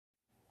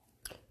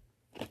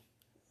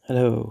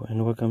Hello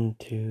and welcome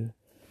to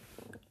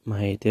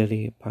my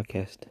daily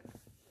podcast.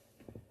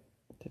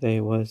 Today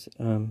was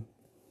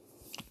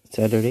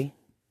Saturday,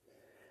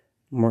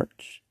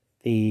 March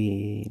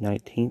the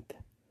 19th,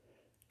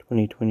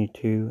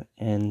 2022,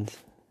 and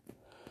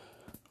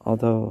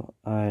although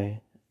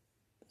I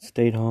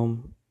stayed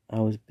home,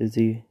 I was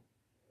busy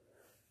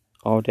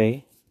all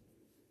day.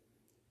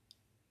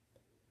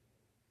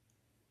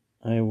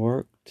 I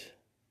worked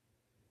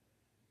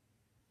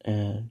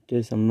and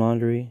did some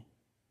laundry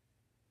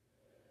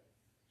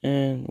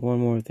and one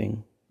more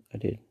thing I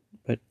did,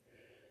 but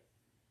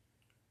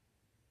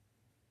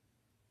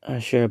I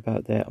share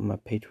about that on my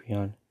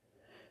Patreon.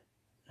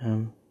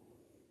 But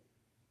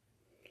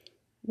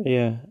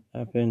yeah,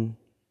 I've been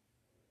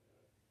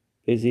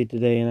busy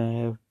today and I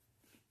have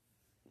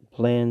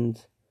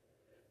plans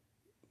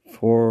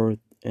for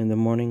in the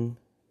morning,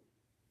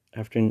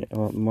 afternoon, I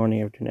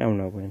don't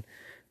know when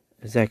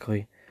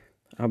exactly.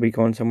 I'll be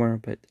going somewhere,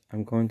 but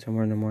I'm going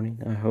somewhere in the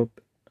morning, I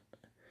hope.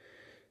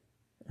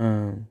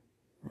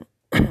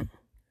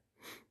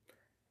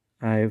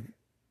 I've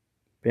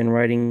been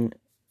writing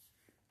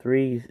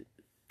 3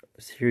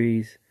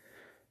 series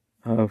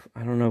of,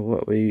 I don't know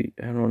what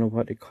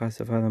to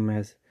classify them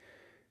as.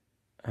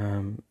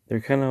 They were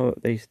going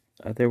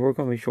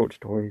to be short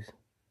stories,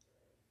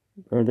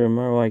 or they're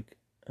more like,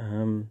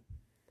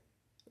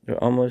 they're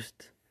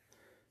almost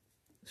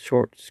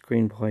short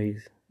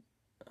screenplays,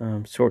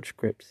 short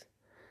scripts.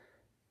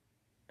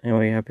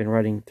 Anyway, I've been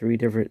writing 3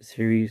 different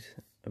series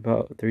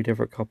about 3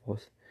 different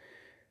couples.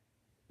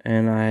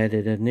 And I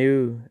added a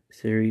new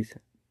series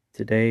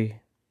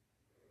today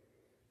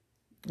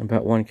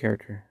about one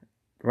character.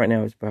 Right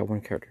now it's about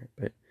one character,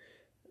 but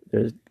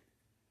there's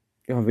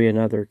going to be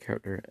another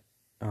character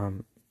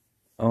on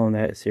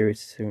that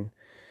series soon.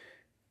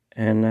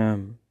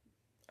 And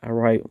I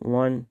write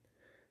one,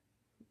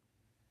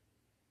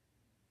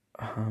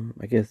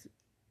 I guess,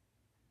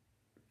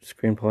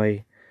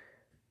 screenplay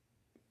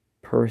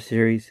per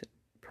series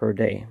per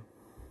day.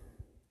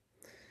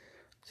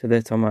 So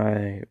that's on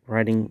my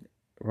writing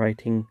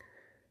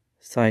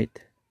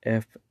site,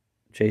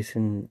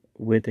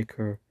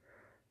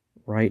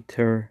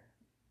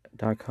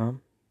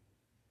 FJasonWhitakerWriter.com.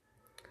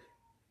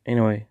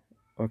 Anyway,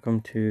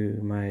 welcome to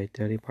my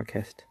daily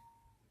podcast.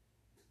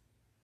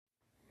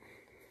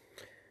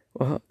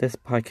 Well, this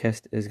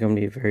podcast is going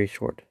to be very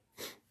short.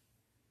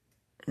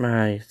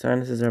 My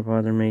sinuses are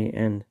bothering me,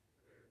 and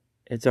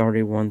it's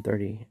already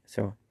 1:30,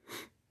 so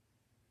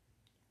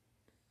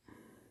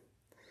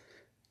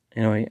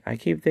anyway, I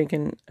keep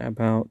thinking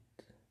about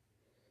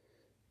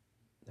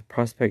the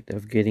prospect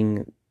of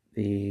getting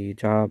the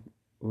job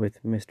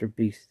with Mr.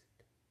 Beast,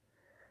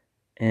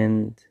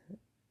 and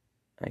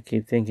I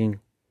keep thinking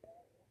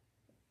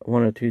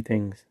one of two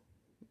things,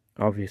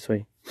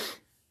 obviously.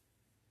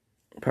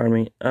 Pardon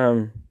me.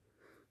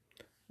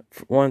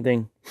 One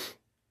thing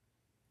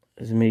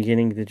is me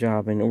getting the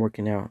job and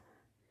working out.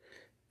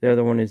 The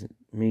other one is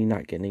me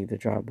not getting the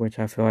job, which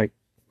I feel like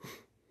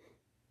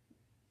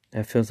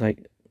that feels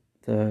like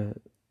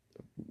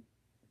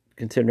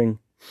considering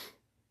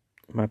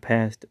my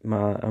past,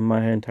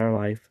 my entire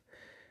life,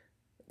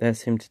 that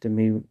seems to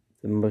me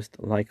the most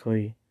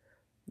likely.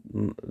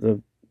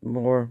 The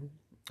more,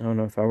 I don't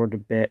know, if I were to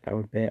bet, I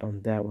would bet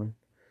on that one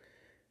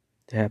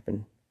to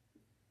happen.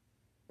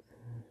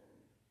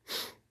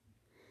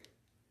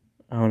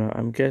 I don't know.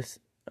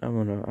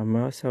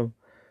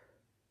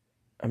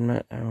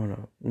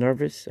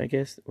 Nervous, I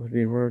guess would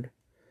be the word,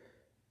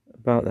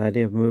 about the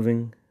idea of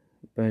moving,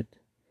 but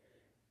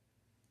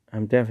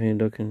I'm definitely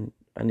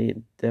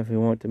definitely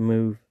want to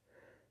move.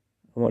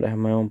 I want to have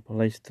my own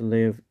place to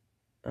live,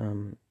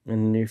 in the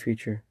near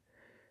future.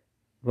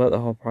 But the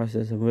whole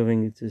process of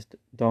moving is just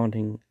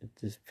daunting. It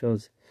just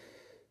feels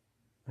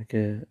like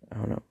an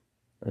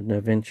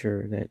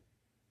adventure that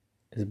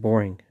is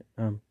boring,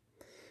 and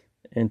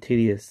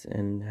tedious,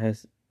 and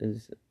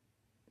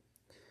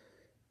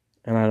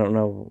and I don't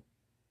know,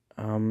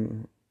 I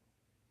don't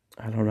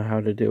know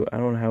how to do it. I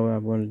don't know how I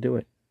want to do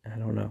it. I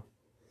don't know.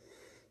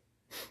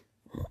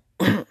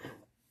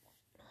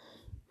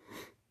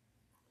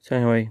 So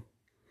anyway,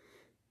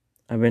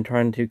 I've been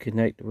trying to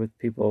connect with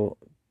people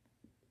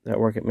that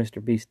work at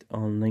Mr. Beast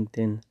on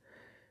LinkedIn,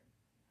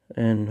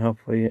 and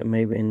hopefully,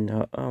 maybe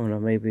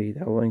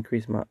that will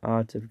increase my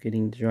odds of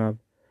getting the job,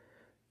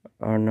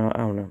 or not. I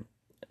don't know.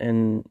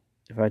 And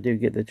if I do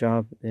get the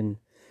job, then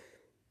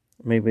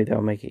maybe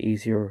that'll make it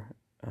easier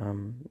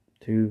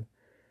to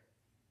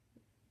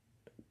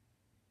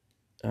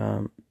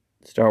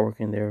start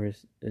working there.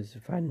 Is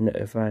if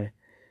I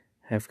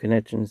have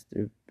connections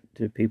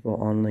to people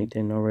on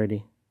LinkedIn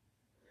already.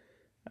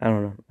 I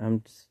don't know.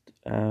 I'm just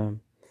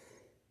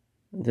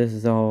this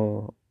is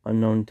all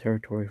unknown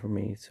territory for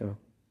me. So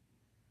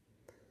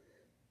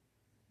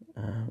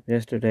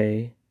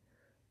yesterday,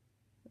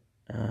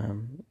 I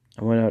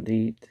went out to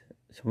eat.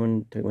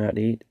 Someone took me out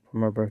to eat for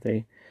my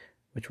birthday,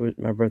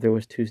 my birthday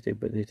was Tuesday,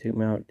 but they took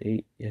me out to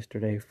eat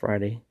yesterday,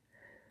 Friday.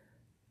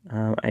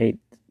 I ate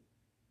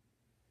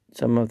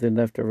some of the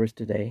leftovers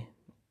today,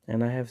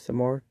 and I have some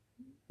more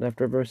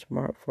leftovers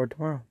for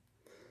tomorrow.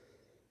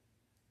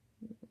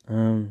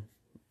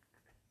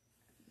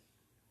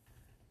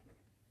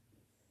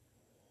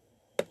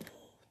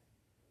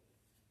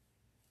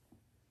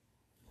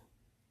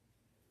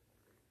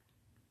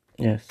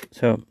 Yes,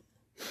 so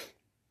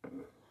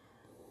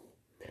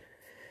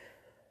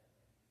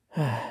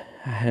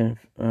I've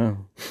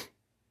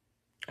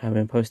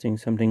been posting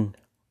something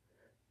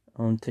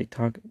on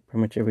TikTok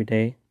pretty much every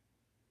day,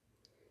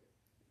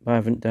 but I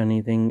haven't done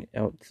anything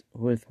else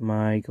with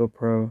my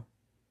GoPro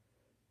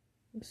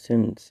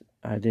since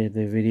I did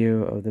the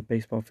video of the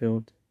baseball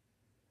field.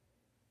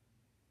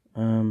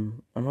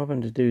 I'm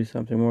hoping to do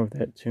something more of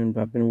that soon,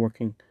 but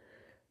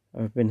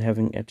I've been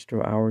having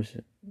extra hours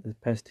the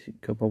past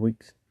couple of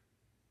weeks.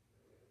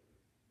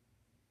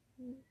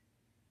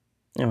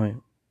 Anyway,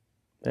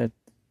 that's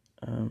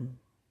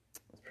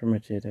pretty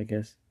much it, I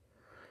guess.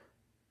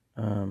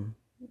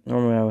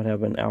 Normally I would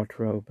have an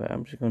outro, but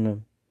I'm just gonna,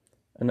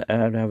 and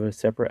I'd have a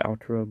separate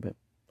outro, but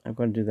I'm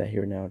gonna do that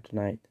here now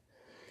tonight.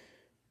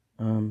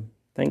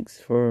 Thanks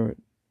for,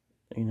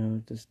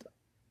 just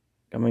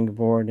coming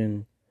aboard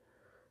and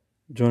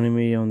joining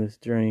me on this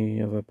journey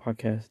of a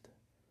podcast.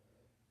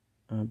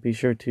 Be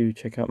sure to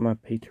check out my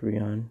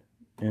Patreon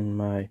and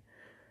my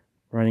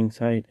writing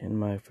site and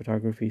my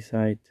photography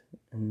site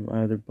and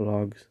my other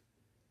blogs.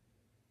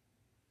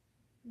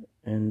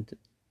 And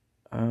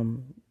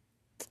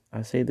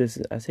I say this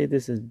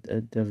is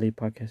a daily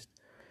podcast,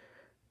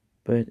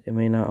 but it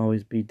may not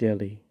always be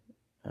daily.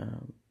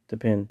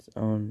 Depends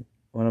on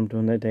what I'm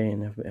doing that day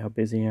and how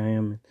busy I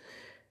am and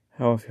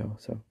how I feel.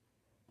 So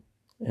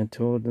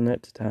until the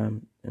next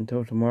time,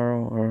 until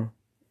tomorrow or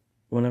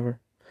whenever,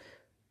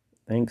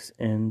 thanks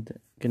and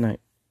good night.